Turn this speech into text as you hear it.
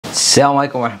Assalamu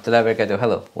alaikum warahmatullahi wabarakatuh.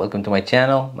 Hello, welcome to my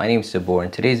channel. My name is Sabor.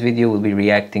 In today's video we'll be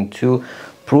reacting to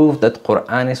proof that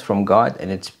Quran is from God,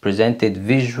 and it's presented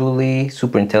visually.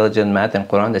 Super intelligent math and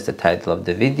Quran, that's the title of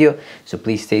the video. So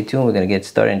please stay tuned. We're going to get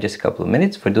started in just a couple of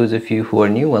minutes. For those of you who are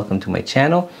new, welcome to my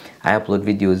channel. I upload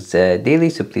videos daily,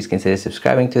 so please consider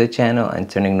subscribing to the channel and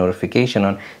turning notification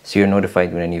on so you're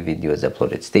notified when a new video is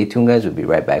uploaded. Stay tuned guys, we'll be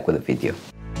right back with a video.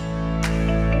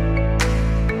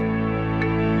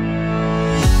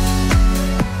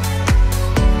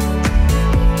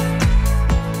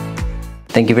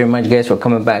 Thank you very much guys for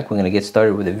coming back. We're going to get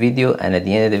started with the video, and at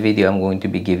the end of the video I'm going to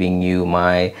be giving you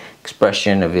my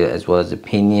expression of it as well as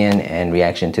opinion and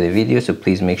reaction to the video, so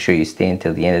please make sure you stay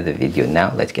until the end of the video.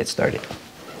 Now let's get started.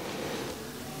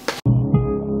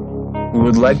 We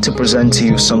would like to present to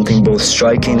you something both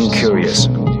striking and curious.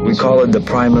 We call it the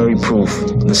primary proof,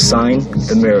 the sign,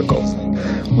 the miracle.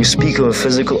 We speak of a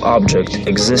physical object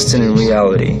existing in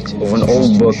reality, of an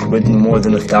old book written more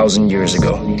than 1,000 years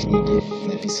ago.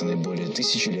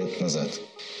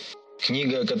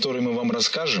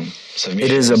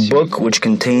 It is a book which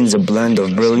contains a blend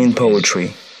of brilliant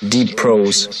poetry, deep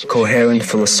prose, coherent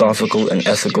philosophical and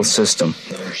ethical system,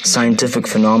 scientific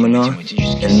phenomena,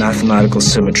 and mathematical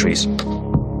symmetries.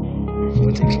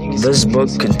 This book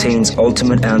contains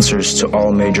ultimate answers to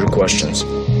all major questions.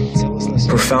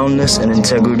 Profoundness and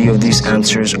integrity of these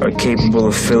answers are capable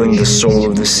of filling the soul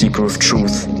of the seeker of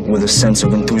truth with a sense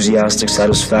of enthusiastic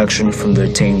satisfaction from the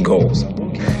attained goal.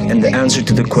 And the answer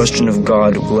to the question of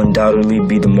God will undoubtedly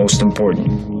be the most important.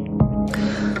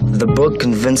 The book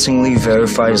convincingly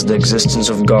verifies the existence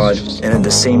of God and at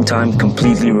the same time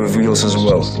completely reveals His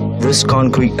will. This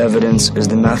concrete evidence is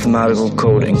the mathematical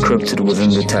code encrypted within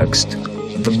the text.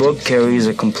 The book carries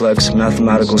a complex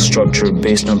mathematical structure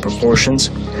based on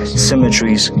proportions,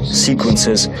 symmetries,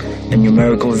 sequences, and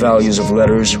numerical values of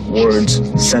letters, words,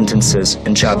 sentences,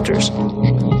 and chapters.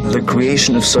 The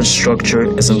creation of such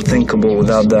structure is unthinkable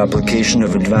without the application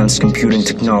of advanced computing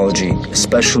technology,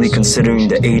 especially considering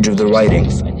the age of the writing.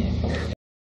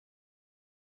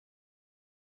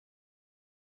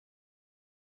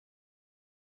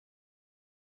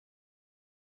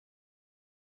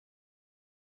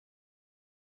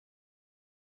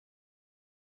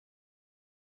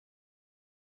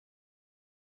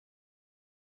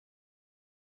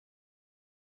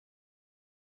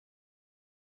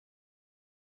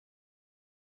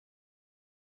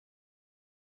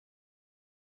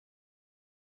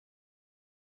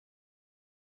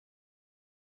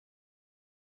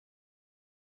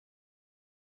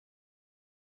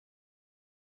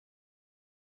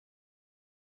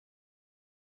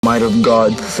 Might of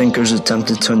God, thinkers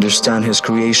attempted to understand His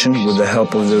creation with the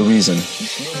help of their reason.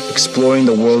 Exploring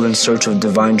the world in search of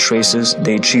divine traces,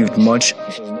 they achieved much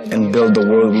and built the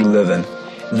world we live in.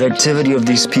 The activity of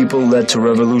these people led to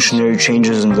revolutionary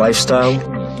changes in lifestyle,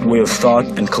 way of thought,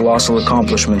 and colossal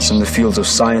accomplishments in the fields of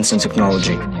science and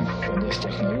technology.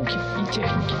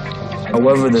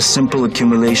 However, the simple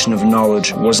accumulation of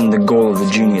knowledge wasn't the goal of the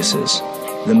geniuses.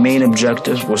 The main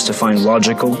objective was to find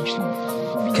logical,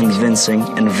 convincing,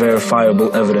 and verifiable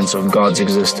evidence of God's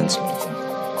existence.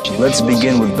 Let's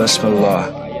begin with Bismillah,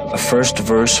 a first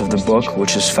verse of the book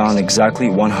which is found exactly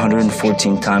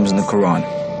 114 times in the Quran.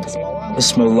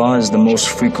 Bismillah is the most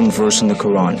frequent verse in the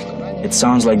Quran. It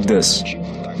sounds like this: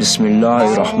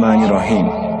 Bismillahir-Rahmanir-Rahim.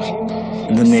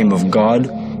 In the name of God,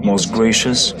 most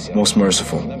gracious, most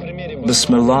merciful.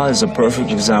 Bismillah is a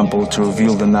perfect example to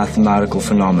reveal the mathematical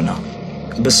phenomena.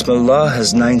 Bismillah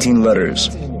has 19 letters.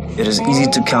 It is easy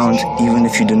to count even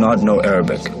if you do not know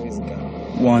Arabic.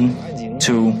 1,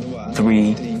 2,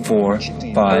 3, 4,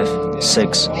 5,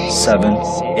 6, 7,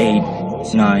 8,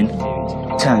 9,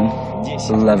 10,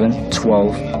 11,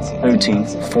 12, 13,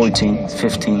 14,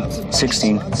 15,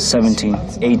 16, 17,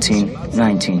 18,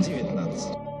 19.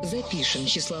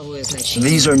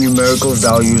 These are numerical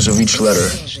values of each letter.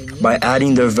 By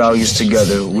adding their values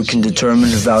together, we can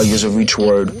determine the values of each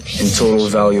word and total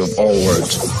value of all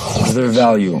words. Their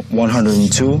value: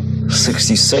 102,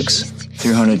 66,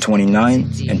 329,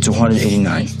 and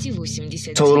 289.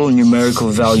 Total numerical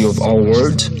value of all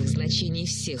words: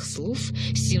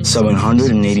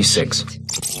 786.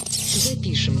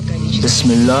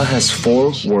 Bismillah has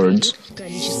 4 words,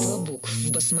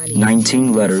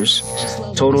 19 letters.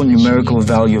 Total numerical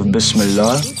value of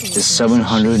Bismillah is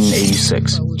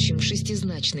 786.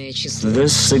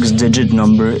 This 6-digit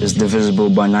number is divisible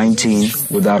by 19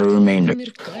 without a remainder.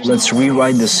 Let's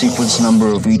rewrite the sequence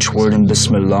number of each word in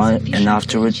Bismillah and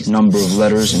after it number of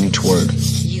letters in each word.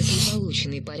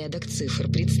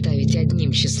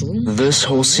 This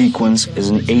whole sequence is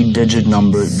an 8-digit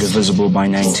number divisible by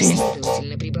 19.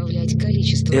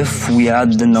 If we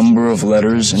add the number of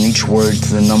letters in each word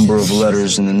to the number of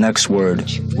letters in the next word,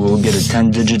 we will get a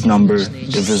 10-digit number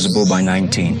divisible by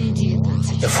 19.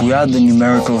 If we add the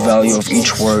numerical value of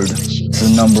each word to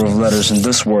the number of letters in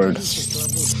this word,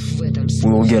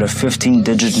 we will get a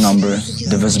 15-digit number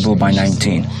divisible by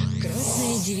 19.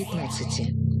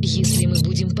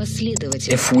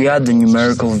 If we add the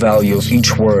numerical value of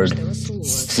each word to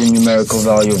the numerical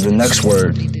value of the next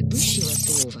word,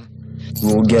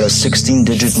 we will get a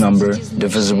 16-digit number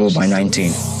divisible by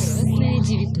 19.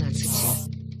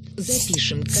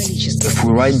 If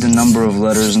we write the number of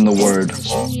letters in the word,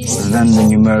 then the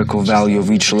numerical value of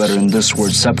each letter in this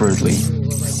word separately,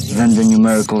 then the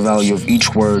numerical value of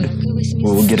each word, we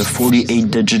will get a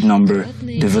 48-digit number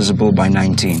divisible by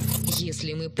 19.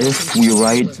 If we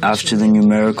write after the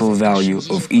numerical value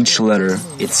of each letter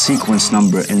its sequence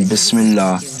number in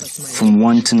Bismillah from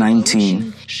 1 to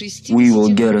 19, we will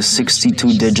get a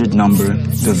 62-digit number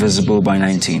divisible by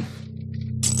 19.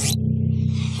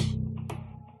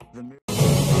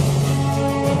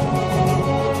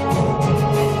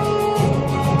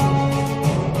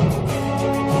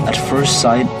 At first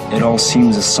sight, it all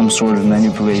seems as some sort of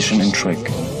manipulation and trick.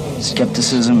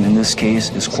 Skepticism in this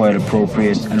case is quite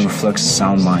appropriate and reflects a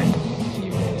sound mind.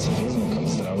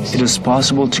 It is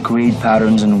possible to create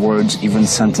patterns in words, even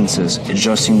sentences,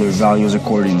 adjusting their values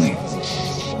accordingly.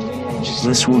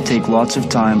 This will take lots of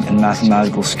time and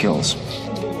mathematical skills.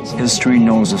 History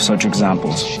knows of such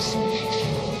examples.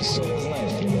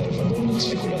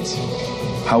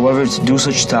 However, to do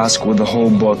such task with a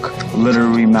whole book,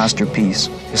 literary masterpiece,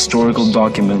 historical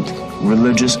document,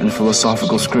 religious and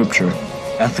philosophical scripture,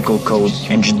 ethical code,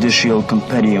 and judicial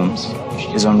compendium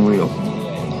is unreal.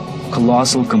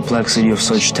 Colossal complexity of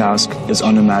such task is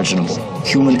unimaginable.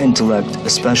 Human intellect,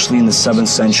 especially in the 7th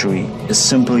century, is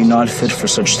simply not fit for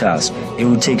such task. It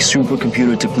would take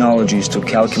supercomputer technologies to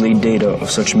calculate data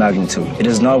of such magnitude. It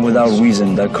is not without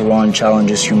reason that Quran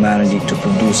challenges humanity to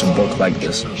produce a book like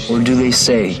this. Or do they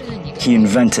say, he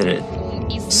invented it?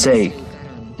 Say,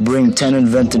 bring 10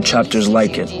 invented chapters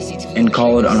like it, and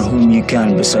call it on whom you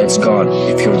can besides God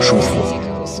if you're truthful.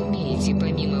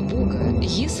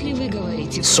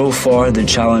 So far, the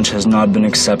challenge has not been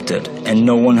accepted, and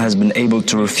no one has been able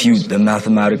to refute the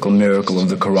mathematical miracle of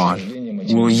the Quran.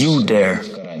 Will you dare?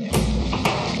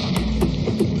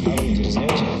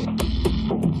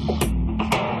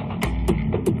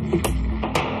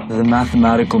 The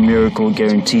mathematical miracle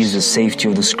guarantees the safety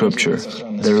of the scripture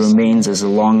that remains as a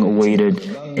long-awaited,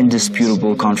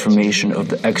 indisputable confirmation of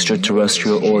the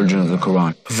extraterrestrial origin of the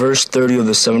Quran. Verse 30 of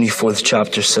the 74th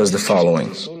chapter says the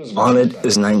following. On it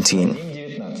is 19.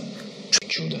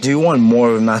 Do you want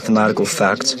more of mathematical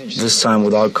facts, this time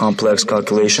without complex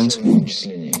calculations?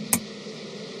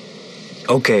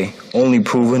 Okay, only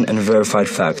proven and verified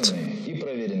facts.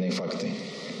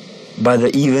 By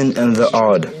the even and the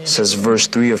odd, says verse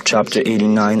 3 of chapter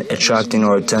 89, attracting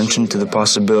our attention to the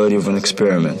possibility of an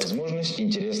experiment.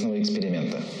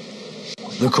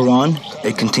 The Quran,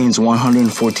 it contains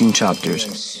 114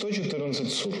 chapters.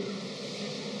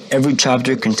 Every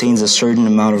chapter contains a certain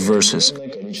amount of verses.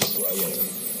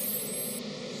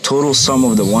 Total sum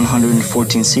of the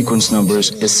 114 sequence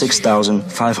numbers is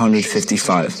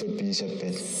 6,555.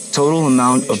 Total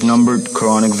amount of numbered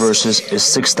Quranic verses is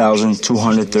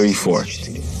 6,234.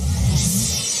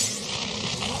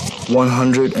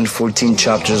 114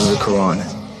 chapters of the Quran.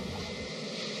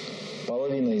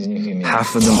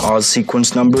 Half of them odd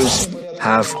sequence numbers,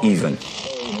 half even.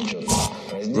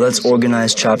 Let's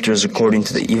organize chapters according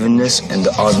to the evenness and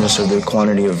the oddness of their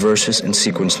quantity of verses and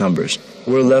sequence numbers.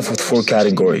 We're left with 4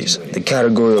 categories. The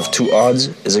category of 2 odds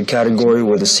is a category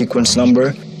where the sequence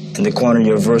number and the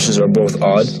quantity of verses are both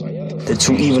odd. The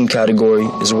 2 even category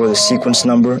is where the sequence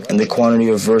number and the quantity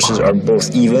of verses are both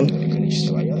even.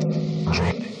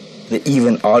 The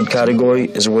even odd category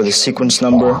is where the sequence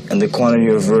number and the quantity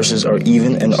of verses are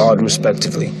even and odd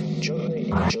respectively.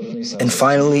 And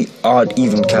finally, odd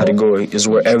even category is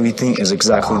where everything is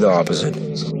exactly the opposite.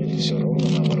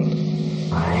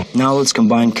 Now let's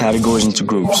combine categories into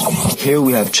groups. Here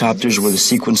we have chapters where the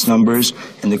sequence numbers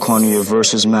and the quantity of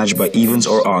verses match by evens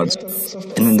or odds.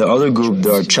 And in the other group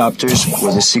there are chapters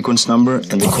where the sequence number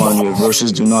and the quantity of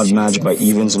verses do not match by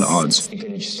evens and odds.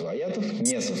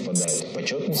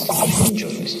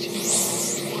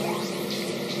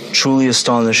 Truly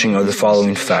astonishing are the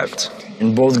following facts.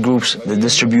 In both groups, the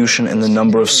distribution and the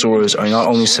number of surahs are not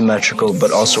only symmetrical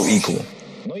but also equal.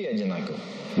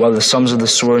 while the sums of the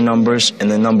surah numbers and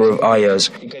the number of ayahs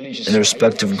in the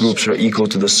respective groups are equal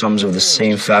to the sums of the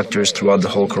same factors throughout the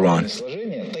whole Quran.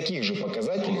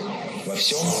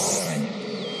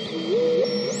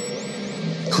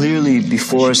 Clearly,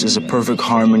 before us is a perfect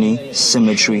harmony,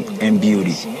 symmetry, and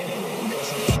beauty.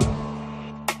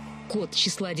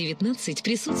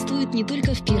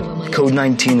 Code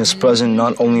 19 is present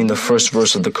not only in the first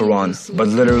verse of the Quran, but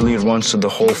literally runs to the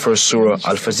whole first surah,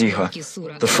 Al-Fatiha.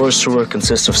 The first surah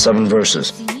consists of 7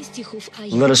 verses.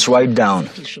 Let us write down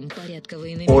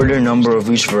order, number of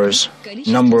each verse,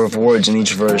 number of words in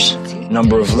each verse,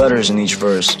 number of letters in each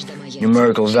verse,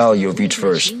 numerical value of each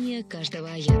verse.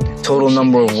 Total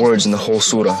number of words in the whole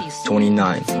surah,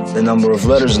 29. The number of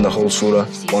letters in the whole surah,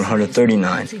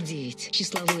 139.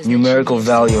 Numerical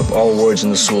value of all words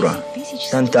in the surah,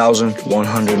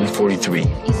 10,143.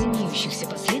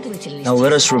 Now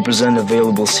let us represent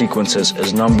available sequences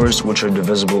as numbers which are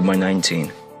divisible by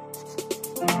 19.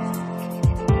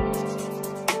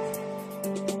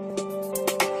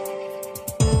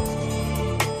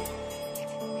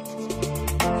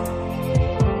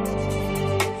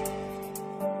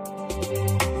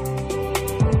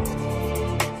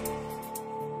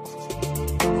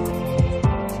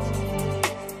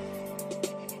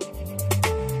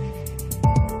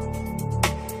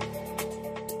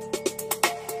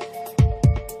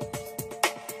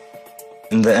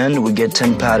 In the end, we get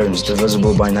 10 patterns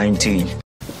divisible by 19.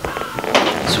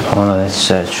 SubhanAllah,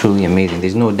 that's truly amazing.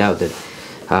 There's no doubt that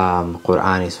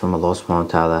Quran is from Allah subhanahu wa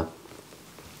ta'ala.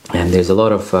 And there's a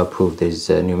lot of proof. There's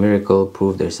numerical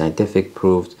proof, there's scientific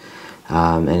proof.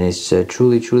 And it's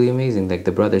truly amazing. Like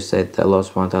the brother said, Allah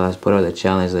subhanahu wa ta'ala has put out a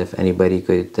challenge that if anybody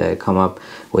could come up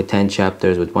with 10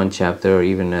 chapters, with 1 chapter, or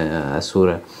even a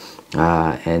surah,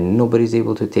 and nobody's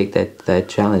able to take that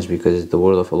challenge, because the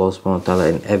word of Allah subhanahu wa ta'ala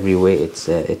in every way it's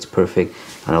perfect,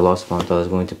 and Allah subhanahu wa ta'ala is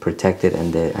going to protect it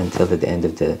until the end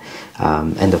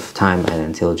of time and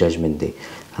until judgment day.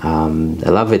 I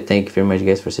love it. Thank you very much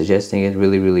guys for suggesting it.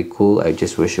 Really cool. I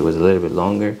just wish it was a little bit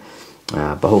longer,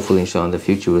 but hopefully inshallah in the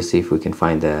future we'll see if we can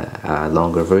find a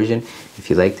longer version. If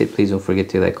you liked it, please don't forget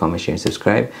to like, comment, share and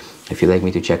subscribe. If you'd like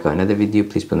me to check out another video,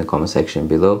 please put in the comment section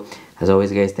below. As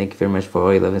always guys, thank you very much for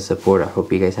all your love and support. I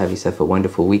hope you guys have yourself a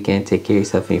wonderful weekend. Take care of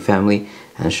yourself and your family,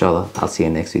 and inshallah I'll see you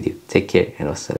in the next video. Take care and wassalam.